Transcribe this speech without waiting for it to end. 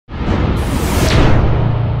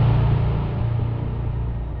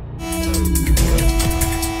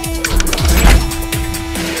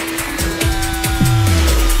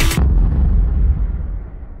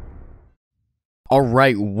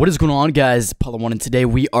Alright, what is going on, guys? Apollo1, and today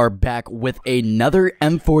we are back with another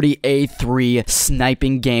M40A3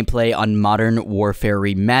 sniping gameplay on Modern Warfare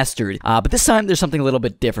Remastered. But this time there's something a little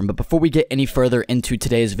bit different. But before we get any further into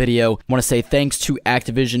today's video, I want to say thanks to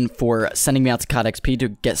Activision for sending me out to COD XP to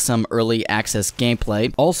get some early access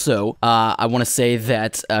gameplay. Also, I want to say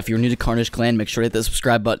that if you're new to Carnage Clan, make sure to hit the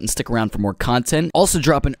subscribe button, stick around for more content. Also,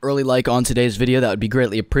 drop an early like on today's video, that would be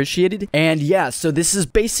greatly appreciated. And yeah, so this is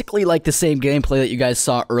basically like the same gameplay that you guys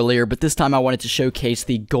saw earlier, but this time I wanted to showcase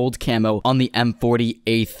the gold camo on the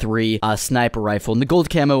M40A3 sniper rifle. And the gold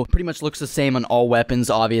camo pretty much looks the same on all weapons,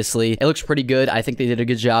 obviously. It looks pretty good. I think they did a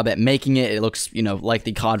good job at making it. It looks, you know, like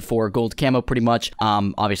the COD 4 gold camo pretty much,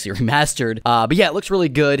 obviously remastered. But yeah, it looks really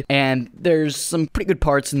good, and there's some pretty good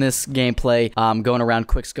parts in this gameplay, going around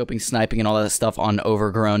quick scoping, sniping, and all that stuff on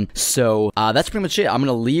Overgrown. So that's pretty much it. I'm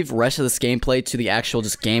gonna leave the rest of this gameplay to the actual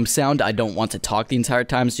just game sound. I don't want to talk the entire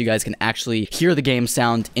time, so you guys can actually hear the game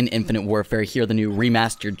sound in Infinite Warfare, hear the new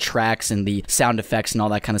remastered tracks and the sound effects and all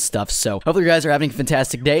that kind of stuff. So hopefully you guys are having a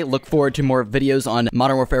fantastic day. Look forward to more videos on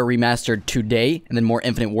Modern Warfare Remastered today, and then more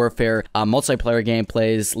Infinite Warfare multiplayer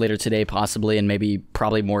gameplays later today possibly, and maybe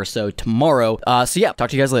probably more so tomorrow. So yeah,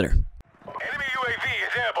 talk to you guys later. Enemy UAV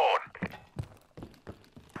is airborne.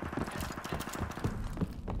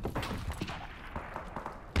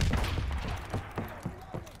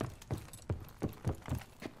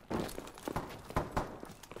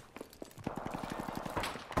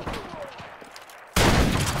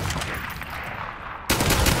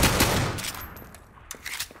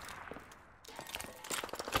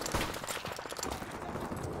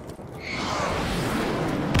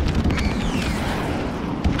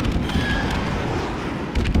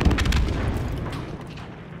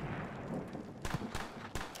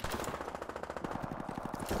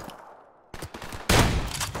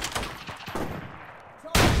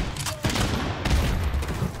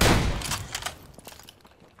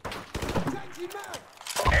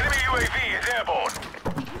 Enemy UAV is airborne.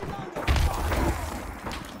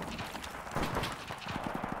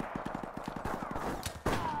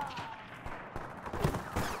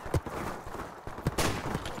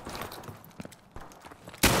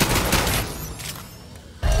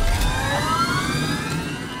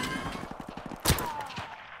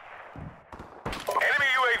 Enemy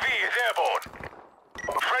UAV is airborne.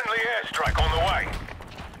 Friendly airstrike on the way.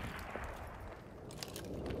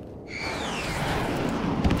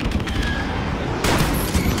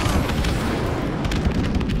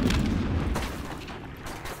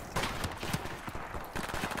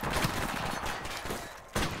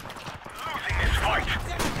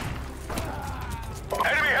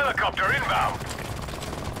 Enemy helicopter inbound.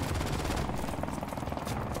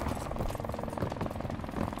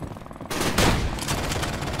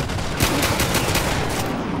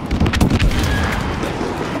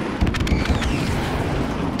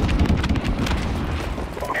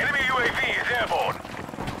 Enemy UAV is airborne.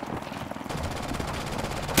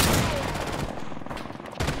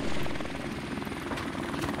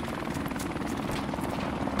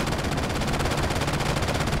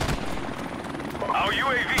 Our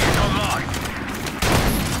UAV is online.